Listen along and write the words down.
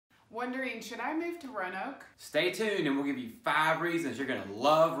Wondering, should I move to Roanoke? Stay tuned and we'll give you 5 reasons you're going to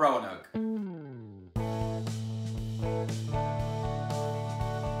love Roanoke.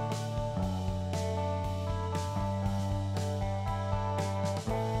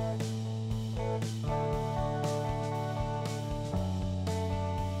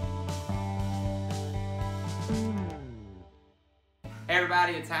 Hey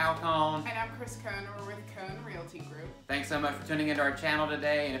everybody, it's Hal Cohn. And I'm Chris Cohn. We're with Cohn Realty Group. Thanks so much for tuning into our channel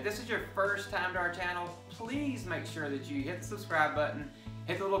today. And if this is your first time to our channel, please make sure that you hit the subscribe button,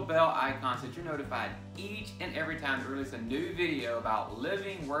 hit the little bell icon so that you're notified each and every time we release a new video about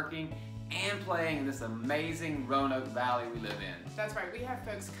living, working, and playing in this amazing Roanoke Valley we live in. That's right. We have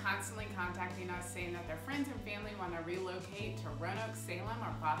folks constantly contacting us saying that their friends and family want to relocate to Roanoke, Salem,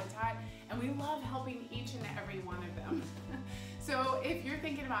 or Botetourt, and we love helping each and every one of them. So if you're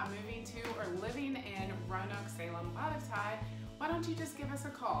thinking about moving to or living in Roanoke, Salem, Botetourt, why don't you just give us a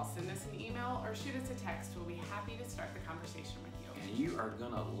call, send us an email, or shoot us a text. We'll be happy to start the conversation with you. And you are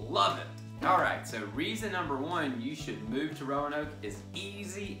gonna love it. All right, so reason number 1 you should move to Roanoke is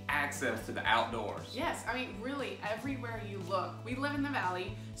easy access to the outdoors. Yes, I mean, really, everywhere you look, we live in the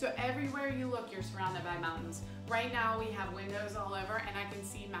valley, so everywhere you look, you're surrounded by mountains. Right now, we have windows all over, and I can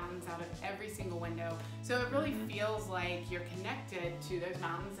see mountains out of every single window. So it really feels like you're connected to those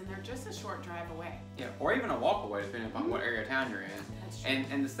mountains, and they're just a short drive away. Yeah, or even a walk away, depending upon what area of town you're in. That's true.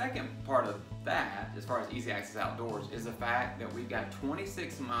 And the second part of that, as far as easy access outdoors, is the fact that we've got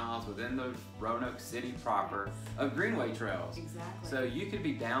 26 miles within the Roanoke City proper of greenway trails. Exactly. So you could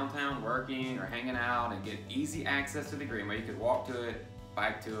be downtown working or hanging out and get easy access to the greenway. You could walk to it,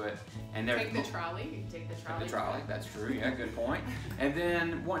 bike to it, and there's take the trolley. You can take the trolley. the trolley, that's true. Yeah, good point. And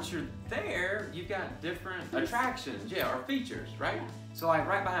then once you're there, you've got different attractions, or features, right? Yeah. So like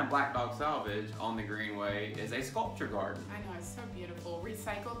right behind Black Dog Salvage on the greenway is a sculpture garden. I know, it's so beautiful.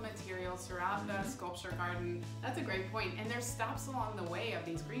 Recycled materials throughout the sculpture garden. That's a great point. And there's stops along the way of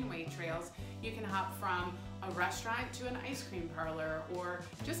these greenway trails. You can hop from a restaurant to an ice cream parlor, or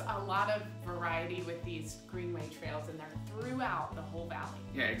just a lot of variety with these greenway trails, and they're throughout the whole valley.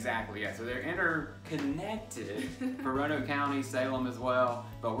 Yeah, exactly. Yeah, so they're interconnected for Roanoke County, Salem as well,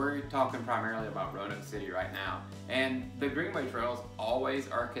 but we're talking primarily about Roanoke City right now. And the greenway trails always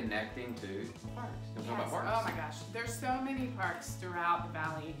are connecting to parks. You want to talk about parks? Oh my gosh, there's so many parks throughout the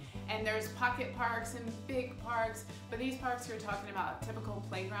valley, and there's pocket parks and big parks, but these parks you're talking about typical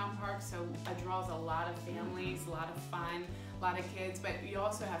playground parks, so it draws a lot of families, a lot of fun, a lot of kids, but you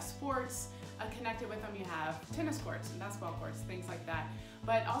also have sports connected with them. You have tennis courts and basketball courts, things like that.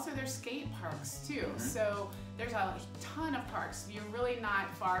 But also there's skate parks too. So there's a ton of parks. You're really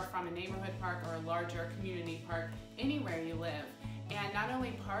not far from a neighborhood park or a larger community park anywhere you live. And not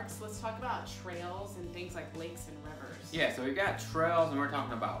only parks, let's talk about trails and things like lakes and rivers. Yeah, so we've got trails, and we're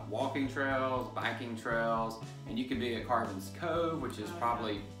talking about walking trails, biking trails, and you can be at Carvin's Cove, which is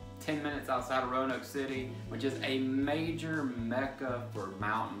probably 10 minutes outside of Roanoke City, which is a major mecca for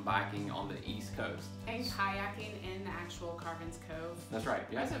mountain biking on the East Coast. And kayaking in the actual Carvin's Cove. That's right.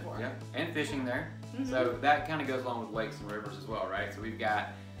 Yeah. Reservoir. Yeah. And fishing there. So that kind of goes along with lakes and rivers as well, right? So we've got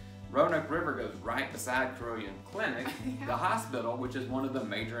Roanoke River goes right beside Carolian Clinic, the hospital, which is one of the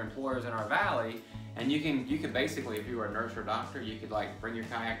major employers in our valley. And you can basically, if you were a nurse or doctor, you could like bring your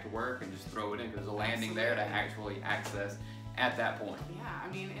kayak to work and just throw it in. There's a landing there to actually access at that point. Yeah,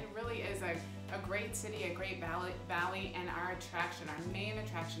 I mean, it really is a great city, a great valley, and our attraction, our main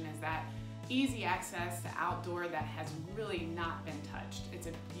attraction is that easy access to outdoor that has really not been touched. It's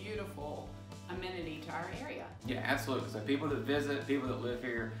a beautiful amenity to our area. Yeah, absolutely. So people that visit, people that live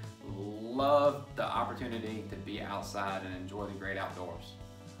here, love the opportunity to be outside and enjoy the great outdoors.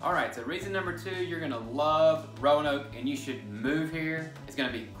 All right, so reason number 2, you're gonna love Roanoke and you should move here. It's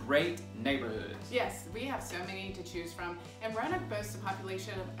gonna be great neighborhoods. Yes, we have so many to choose from. And Roanoke boasts a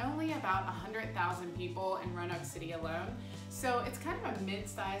population of only about 100,000 people in Roanoke City alone. So it's kind of a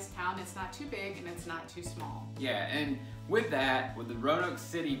mid-sized town. It's not too big and it's not too small. Yeah, and with that, with the Roanoke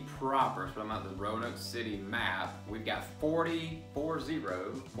City proper, so I'm at the Roanoke City map, we've got 40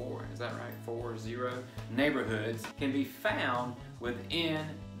 neighborhoods can be found within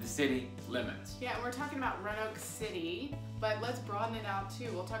the city limits. Yeah, and we're talking about Roanoke City, but let's broaden it out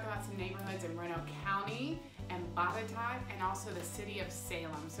too. We'll talk about some neighborhoods in Roanoke County and Botetourt and also the city of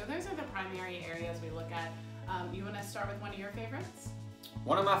Salem. So those are the primary areas we look at. You want to start with one of your favorites?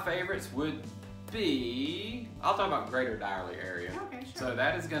 One of my favorites would be, I'll talk about Greater Direly area. Okay, sure. So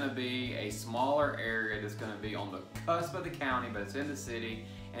that is going to be a smaller area that's going to be on the cusp of the county, but it's in the city,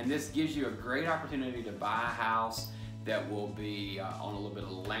 and this gives you a great opportunity to buy a house that will be on a little bit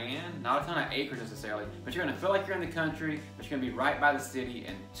of land, not a ton of acres necessarily, but you're gonna feel like you're in the country, but you're gonna be right by the city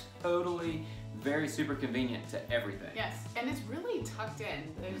and totally very super convenient to everything. Yes, and it's really tucked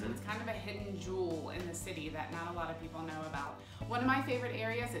in. It's kind of a hidden jewel in the city that not a lot of people know about. One of my favorite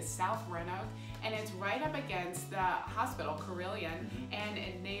areas is South Roanoke, and it's right up against the hospital, Carilion, and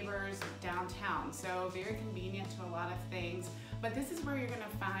it neighbors downtown. So very convenient to a lot of things. But this is where you're gonna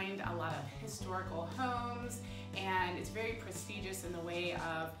find a lot of historical homes, and it's very prestigious in the way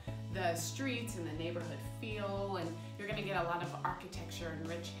of the streets and the neighborhood feel, and you're gonna get a lot of architecture and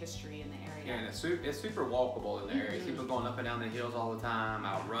rich history in the area. Yeah, and it's super walkable in the area. People going up and down the hills all the time,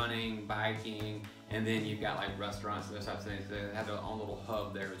 out running, biking, and then you've got like restaurants and those types of things. They have their own little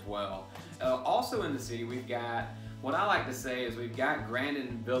hub there as well. Also in the city, we've got, what I like to say is we've got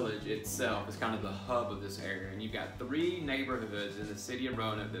Grandin Village itself is kind of the hub of this area, and you've got 3 neighborhoods in the city of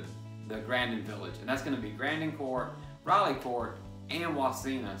Roanoke, the Grandin Village, and that's going to be Grandin Court, Raleigh Court, and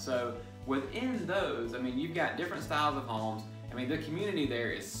Wasena. So within those, I mean, you've got different styles of homes. I mean, the community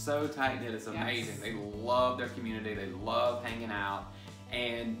there is so tight-knit, it's amazing. Yes. They love their community, they love hanging out.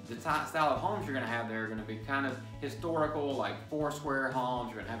 And the style of homes you're gonna have there are gonna be kind of historical, like 4 square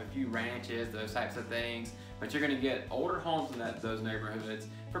homes. You're gonna have a few ranches, those types of things. But you're gonna get older homes in those neighborhoods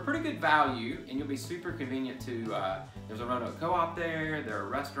for pretty good value, and you'll be super convenient to, there's a Roanoke Co-op there are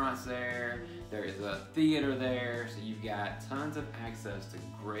restaurants there is a theater there, so you've got tons of access to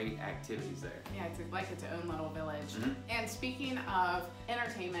great activities there. Yeah, it's like its own little village. And speaking of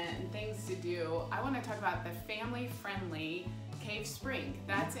entertainment and things to do, I wanna talk about the family-friendly Cave Spring.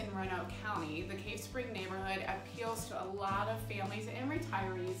 That's in Roanoke County. The Cave Spring neighborhood appeals to a lot of families and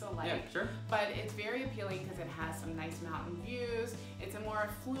retirees alike. Yeah, sure. But it's very appealing because it has some nice mountain views. It's a more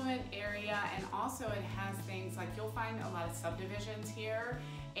affluent area, and also it has things like, you'll find a lot of subdivisions here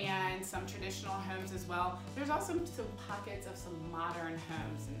and some traditional homes as well. There's also some pockets of some modern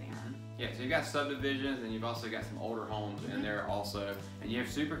homes in there. Yeah, so you've got subdivisions, and you've also got some older homes in there also. And you're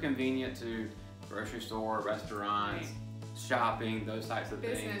super convenient to grocery store, restaurants, shopping, those types of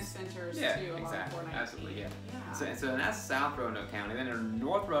business things. centers yeah, too. Exactly, absolutely, yeah. Yeah. So that's South Roanoke County. Then in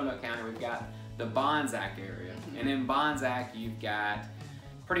North Roanoke County, we've got the Bonsack area. And in Bonsack, you've got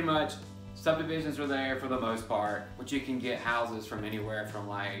pretty much subdivisions are there for the most part, but you can get houses from anywhere from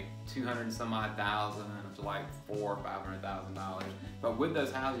like 200 and some odd thousand up to like $400,000 or $500,000. But with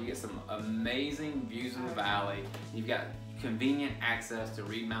those houses, you get some amazing views of the valley. You've got convenient access to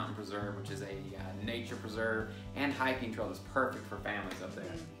Reed Mountain Preserve, which is a nature preserve and hiking trail that's perfect for families up there.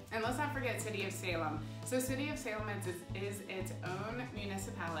 And let's not forget City of Salem. So City of Salem is its own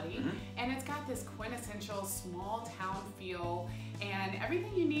municipality, and it's got this quintessential small town feel, and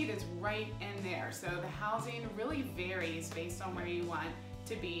everything you need is right in there. So the housing really varies based on where you want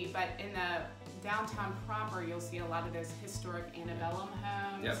to be, but in the downtown proper, you'll see a lot of those historic antebellum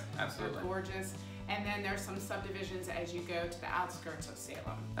homes. Yep, absolutely. They're gorgeous. And then there's some subdivisions as you go to the outskirts of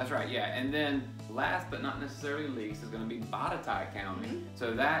Salem. That's right, yeah. And then last but not necessarily least is going to be Botetourt County.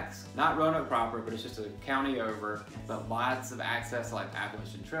 So that's not Roanoke proper, but it's just a county over, but lots of access, like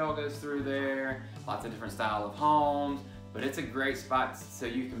Appalachian Trail goes through there, lots of different style of homes, but it's a great spot so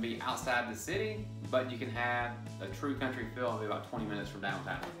you can be outside the city, but you can have a true country feel and be about 20 minutes from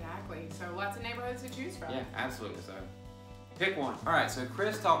downtown. Exactly, so lots of neighborhoods to choose from. Yeah, absolutely. So pick one. All right, so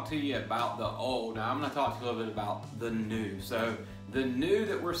Chris talked to you about the old. Now I'm going to talk to you a little bit about the new. So the new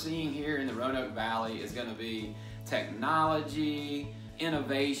that we're seeing here in the Roanoke Valley is going to be technology,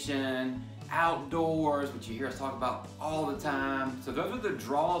 innovation, outdoors, which you hear us talk about all the time. So those are the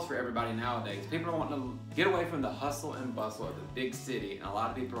draws for everybody nowadays. People are wanting to get away from the hustle and bustle of the big city, and a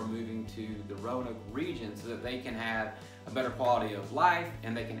lot of people are moving to the Roanoke region so that they can have a better quality of life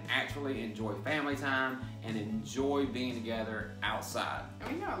and they can actually enjoy family time and enjoy being together outside.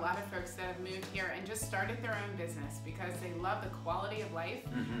 And we know a lot of folks that have moved here and just started their own business because they love the quality of life,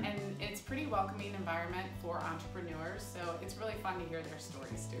 and it's a pretty welcoming environment for entrepreneurs, so it's really fun to hear their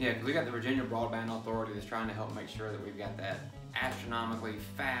stories too. Yeah, because we got the Virginia Broadband Authority that's trying to help make sure that we've got that astronomically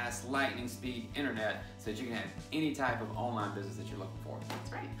fast, lightning speed internet so that you can have any type of online business that you're looking for.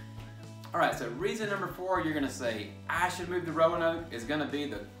 That's right. All right, so reason number 4 you're gonna say, I should move to Roanoke is gonna be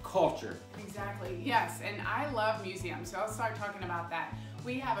the culture. Exactly, yes, and I love museums, so I'll start talking about that.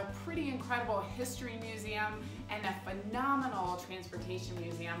 We have a pretty incredible history museum and a phenomenal transportation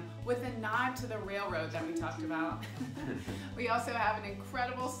museum with a nod to the railroad that we talked about. We also have an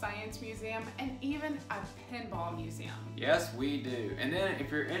incredible science museum and even a pinball museum. Yes, we do. And then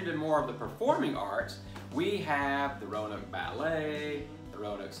if you're into more of the performing arts, we have the Roanoke Ballet, the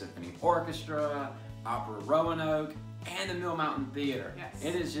Roanoke Symphony Orchestra, Opera Roanoke, and the Mill Mountain Theater. Yes.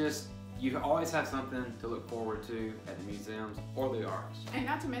 It is just, you always have something to look forward to at the museums or the arts. And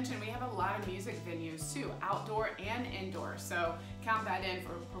not to mention, we have a lot of music venues too, outdoor and indoor. So count that in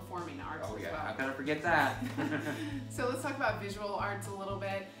for performing arts as well. How can I forget that? So let's talk about visual arts a little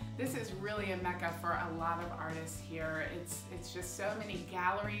bit. This is really a mecca for a lot of artists here. It's just so many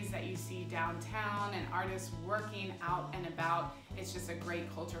galleries that you see downtown and artists working out and about. It's just a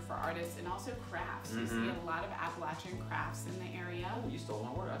great culture for artists, and also crafts. You see a lot of Appalachian crafts in the area. Oh, you stole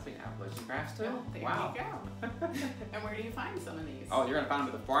my word. I think Appalachian crafts too. Oh, there wow. you go. And where do you find some of these? Oh, you're gonna find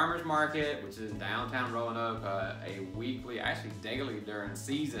them at the Farmers Market, which is in downtown Roanoke. A weekly, actually daily during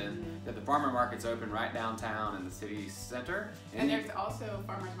season, that the Farmer Market's open right downtown in the city center. And there's also a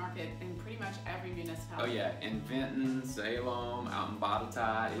farmers market in pretty much every municipality. Oh yeah, in Vinton, Salem, out in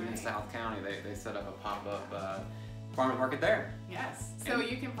Botetourt, even in South County, they set up a pop-up farmers market there. Yes, so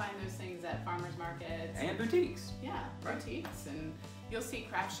you can find those things at farmers markets. And boutiques. Yeah, boutiques. And you'll see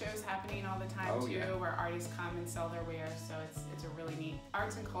craft shows happening all the time too, where artists come and sell their wares. So it's a really neat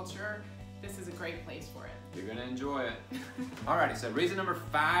arts and culture. This is a great place for it. You're gonna enjoy it. Alrighty, so reason number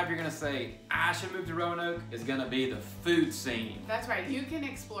 5 you're gonna say, I should move to Roanoke, is gonna be the food scene. That's right, you can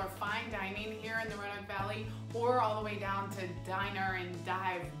explore fine dining here in the Roanoke Valley, or all the way down to diner and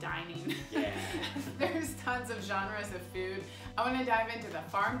dive dining. Yeah. There's tons of genres of food. I wanna dive into the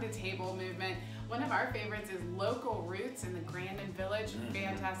farm to table movement. One of our favorites is Local Roots in the Grandin Village,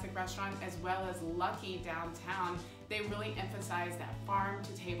 fantastic restaurant, as well as Lucky downtown. They really emphasize that farm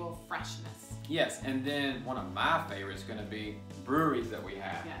to table freshness. Yes, and then one of my favorites is going to be breweries that we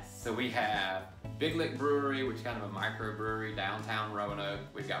have. Yes. So we have Big Lick Brewery, which is kind of a microbrewery downtown Roanoke.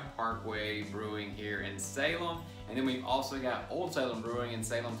 We've got Parkway Brewing here in Salem, and then we've also got Old Salem Brewing in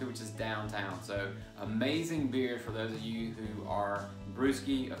Salem too, which is downtown. So amazing beers for those of you who are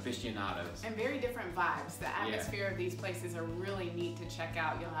brewski aficionados. And very different vibes. The atmosphere of these places are really neat to check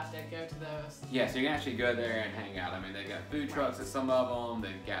out. You'll have to go to those. Yeah, so you can actually go there and hang out. I mean, they've got food trucks at some of them.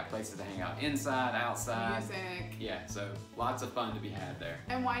 They've got places to hang out inside, outside. Music. Yeah, so lots of fun to be had there.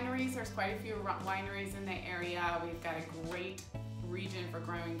 And wineries. There's quite a few wineries in the area. We've got a great region for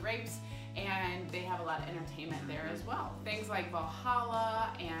growing grapes, and they have a lot of entertainment there as well. Things like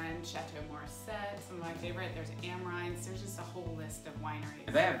Valhalla and Chateau Morissette, some of my favorite. There's Amrines. There's just a whole list of wineries.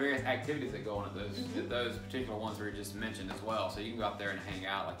 And they have various activities that go on at those particular ones we just mentioned as well. So you can go out there and hang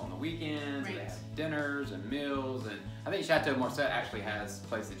out like on the weekends. They have dinners and meals, and I think Chateau Morissette actually has a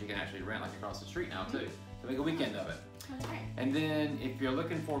place that you can actually rent like across the street now too. So make a weekend of it. That's right. And then if you're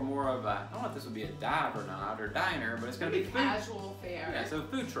looking for more of a, I don't know if this would be a dive or not, or diner, but it's going to be casual fare. Yeah, so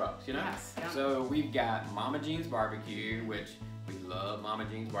food trucks, you know? Yes. Yeah. So we've got Mama Jean's Barbecue, which we love Mama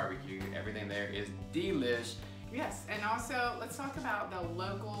Jean's Barbecue. Everything there is delish. Yes, and also let's talk about the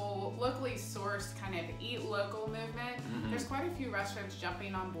locally sourced kind of eat local movement. There's quite a few restaurants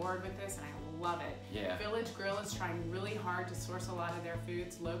jumping on board with this, and I love it. Yeah. Village Grill is trying really hard to source a lot of their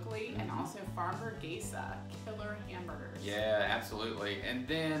foods locally, and also Farmer Gesa, killer hamburgers. Yeah, absolutely. And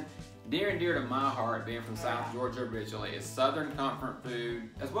then near and dear to my heart, being from South Georgia originally, is Southern comfort food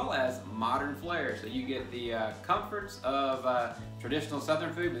as well as modern flair. So you get the comforts of traditional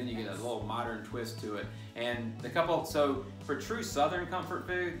Southern food, but then you get a little modern twist to it. And so for true Southern comfort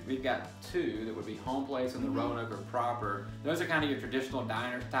food, we've got 2 that would be Home Place and the Roanoke or Proper. Those are kind of your traditional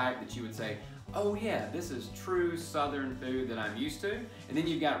diners type that you would say, oh yeah, this is true Southern food that I'm used to. And then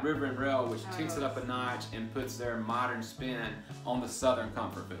you've got River and Rail, which takes it up a notch and puts their modern spin on the Southern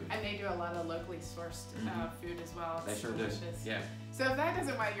comfort food. And they do a lot of locally sourced food as well. They sure do. Yeah. So if that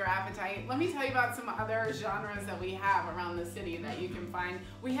doesn't whet your appetite, let me tell you about some other genres that we have around the city that you can find.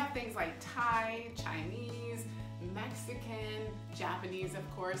 We have things like Thai, Chinese, Mexican, Japanese, of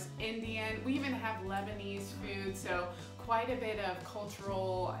course, Indian. We even have Lebanese food, so quite a bit of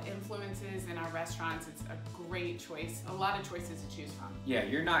cultural influences in our restaurants. It's a great choice, a lot of choices to choose from. Yeah,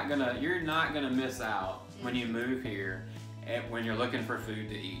 you're not gonna miss out when you move here and when you're looking for food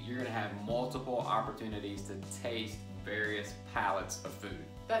to eat. You're gonna have multiple opportunities to taste various palettes of food.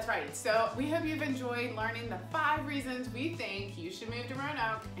 That's right. So we hope you've enjoyed learning the 5 reasons we think you should move to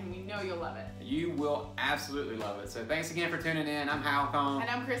Roanoke, and we know you'll love it. You will absolutely love it. So thanks again for tuning in. I'm Hal Cohn. And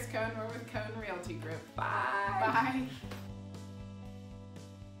I'm Chris Cohn. We're with Cohn Realty Group. Bye. Bye.